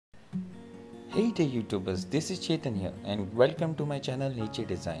Hey there YouTubers, this is Chetan here and welcome to my channel Nature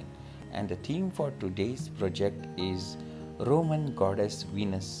Design, and the theme for today's project is Roman Goddess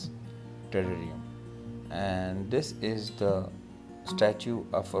Venus Terrarium, and this is the statue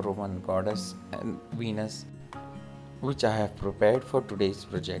of a Roman Goddess and Venus which I have prepared for today's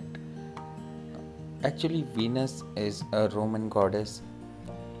project. Actually, Venus is a Roman goddess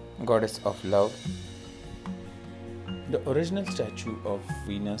of love. The original statue of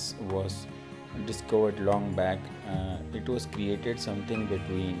Venus was discovered long back. It was created something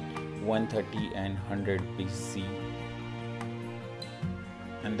between 130 and 100 BC,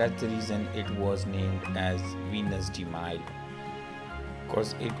 and that's the reason it was named as Venus de Milo,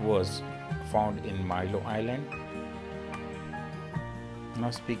 because it was found in Milo Island.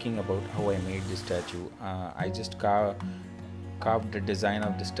 Now, speaking about how I made this statue, I just carved the design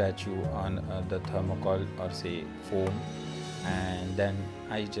of the statue on the thermocol, or say foam, and then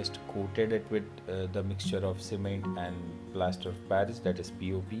I just coated it with the mixture of cement and plaster of Paris, that is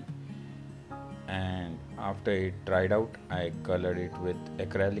POP. And after it dried out, I colored it with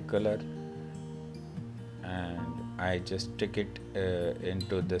acrylic color, and I just stick it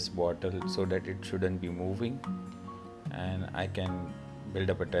into this bottle so that it shouldn't be moving, and I can build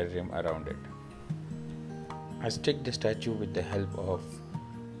up a terrarium around it. I stick the statue with the help of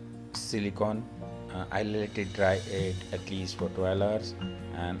silicone. I let it dry it at least for 12 hours,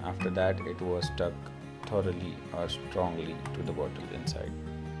 and after that it was stuck thoroughly or strongly to the bottle inside.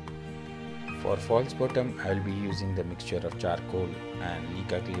 For false bottom, I will be using the mixture of charcoal and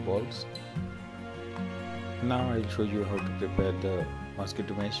mica clay balls. Now I will show you how to prepare the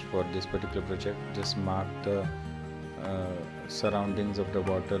mosquito mesh for this particular project. Just mark the surroundings of the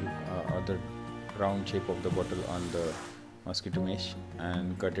bottle or the round shape of the bottle on the mosquito mesh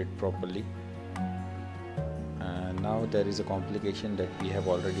and cut it properly. And now there is a complication that we have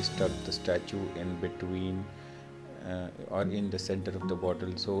already stuck the statue in between or in the center of the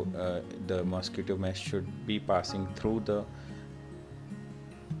bottle, so the mosquito mesh should be passing through the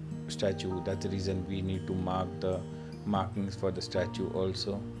statue. That's the reason we need to mark the markings for the statue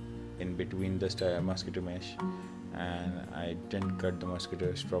also in between the mosquito mesh. And I didn't cut the mosquito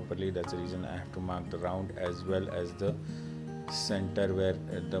mesh properly. That's the reason I have to mark the round as well as the center where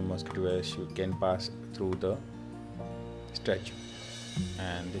the mosquito mesh can pass through the statue.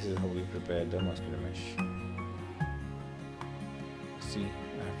 And this is how we prepare the mosquito mesh. See,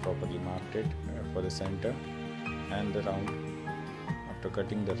 I have properly marked it for the center and the round. After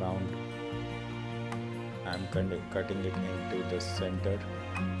cutting the round, I am cutting it into the center,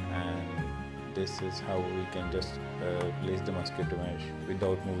 and this is how we can just place the mosquito mesh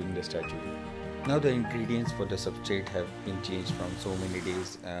without moving the statue. Now the ingredients for the substrate have been changed from so many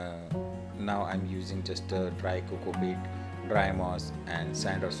days. Now I'm using just a dry cocoa peat, dry moss and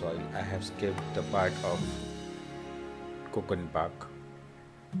sand or soil. I have skipped the part of coconut bark.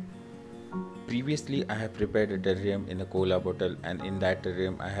 Previously I have prepared a terrarium in a cola bottle, and in that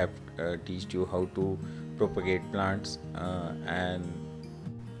terrarium I have taught you how to propagate plants, and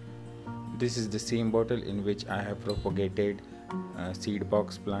this is the same bottle in which I have propagated seed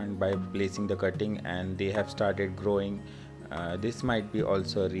box plant by placing the cutting, and they have started growing. This might be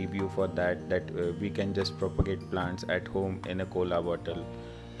also a review for that we can just propagate plants at home in a cola bottle,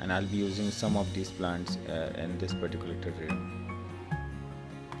 and I'll be using some of these plants in this particular terrarium.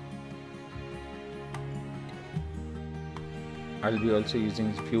 I'll be also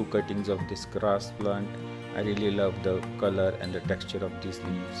using few cuttings of this grass plant. I really love the color and the texture of these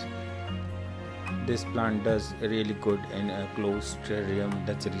leaves. This plant does really good in a closed terrarium.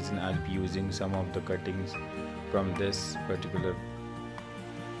 That's the reason I'll be using some of the cuttings from this particular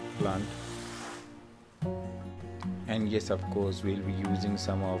plant. And yes, of course, we'll be using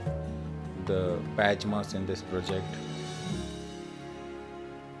some of the patch moss in this project.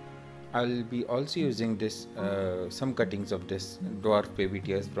 I'll be also using this some cuttings of this dwarf baby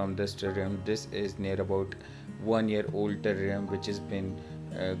tears from this terrarium. This is near about 1 year old terrarium which has been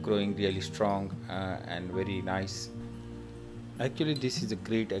growing really strong and very nice. Actually, this is a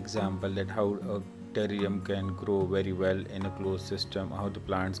great example that how a terrarium can grow very well in a closed system, how the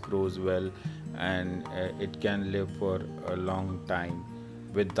plants grows well, and it can live for a long time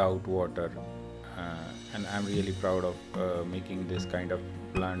without water. And I'm really proud of making this kind of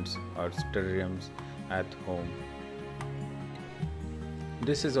plants or terrariums at home.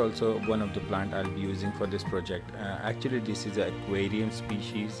 This is also one of the plant I'll be using for this project. Actually, this is an aquarium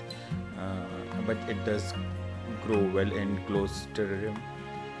species, but it does grow well in closed terrarium.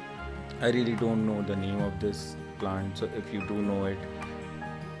 I really don't know the name of this plant, so if you do know it,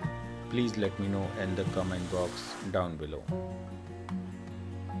 please let me know in the comment box down below.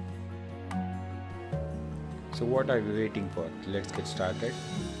 So what are we waiting for? Let's get started.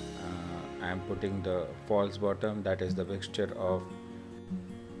 I am putting the false bottom, that is the mixture of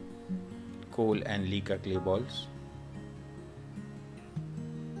coal and leca clay balls.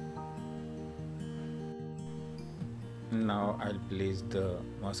 Now I'll place the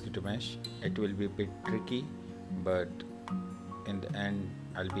mosquito mesh. It will be a bit tricky, but in the end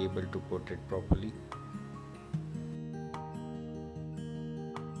I'll be able to put it properly.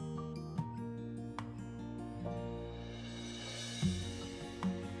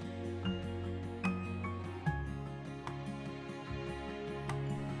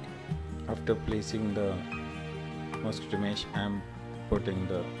 After placing the mosquito mesh, I'm putting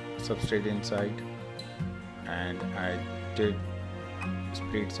the substrate inside, and I did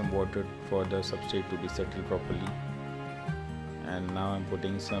sprayed some water for the substrate to be settled properly. And now I'm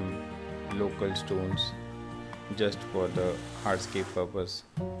putting some local stones just for the hardscape purpose.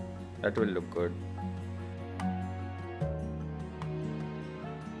 That will look good.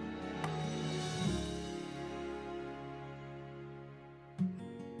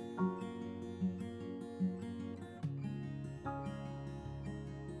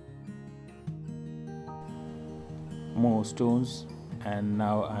 More stones, and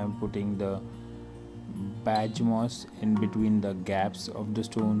now I am putting the badge moss in between the gaps of the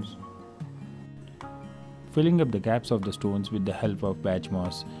stones. Filling up the gaps of the stones with the help of badge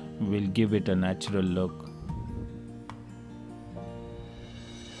moss will give it a natural look.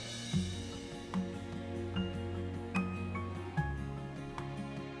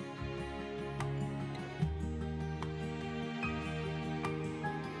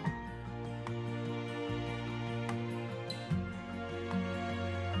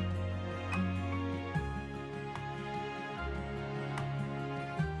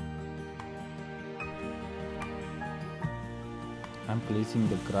 I'm placing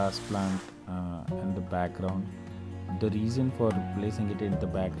the grass plant in the background. The reason for placing it in the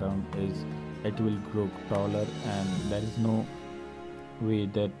background is it will grow taller, and there is no way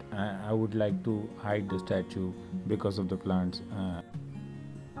that I would like to hide the statue because of the plants,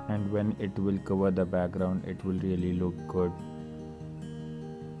 and when it will cover the background it will really look good.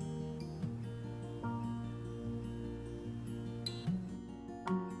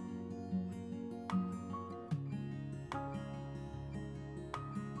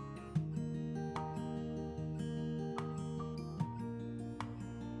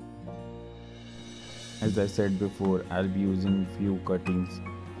 As I said before, I'll be using few cuttings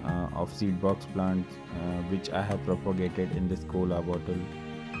of seed box plants which I have propagated in this cola bottle.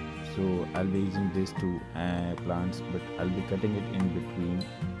 So I'll be using these two plants, but I'll be cutting it in between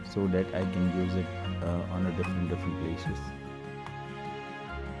so that I can use it on a different places.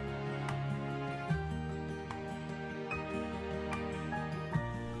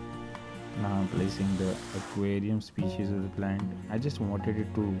 Now I'm placing the aquarium species of the plant. I just wanted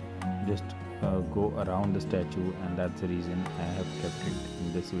it to just go around the statue, and that's the reason I have kept it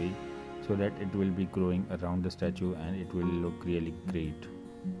in this way, so that it will be growing around the statue and it will look really great.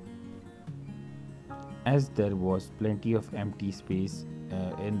 As there was plenty of empty space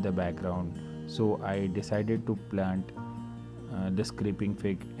in the background, so I decided to plant the scraping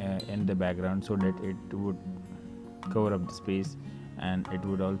fig in the background so that it would cover up the space and it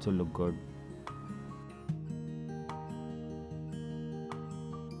would also look good.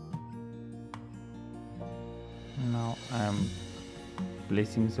 Now I am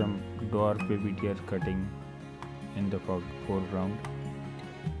placing some dwarf baby deer cutting in the foreground.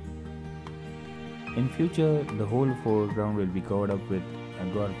 In future, the whole foreground will be covered up with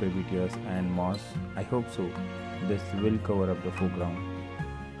dwarf baby deers and moss. I hope so. This will cover up the foreground.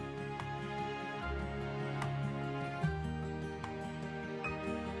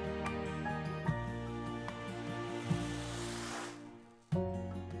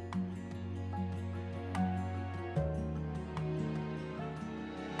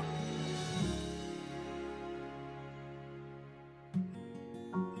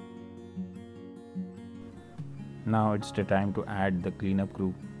 Now it's the time to add the cleanup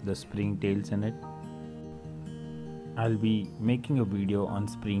crew, the springtails in it. I'll be making a video on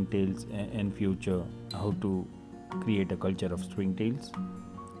springtails in future, how to create a culture of springtails.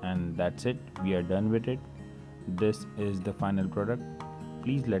 And that's it, we are done with it. This is the final product.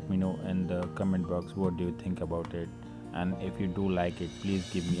 Please let me know in the comment box what do you think about it, and if you do like it, please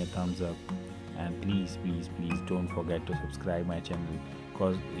give me a thumbs up, and please don't forget to subscribe my channel,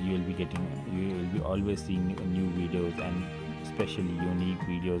 because you will be always seeing new videos and especially unique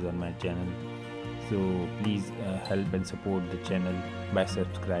videos on my channel. So please help and support the channel by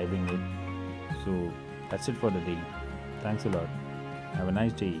subscribing it. So that's it for the day. Thanks a lot. Have a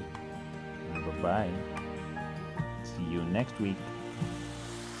nice day. Bye bye. See you next week.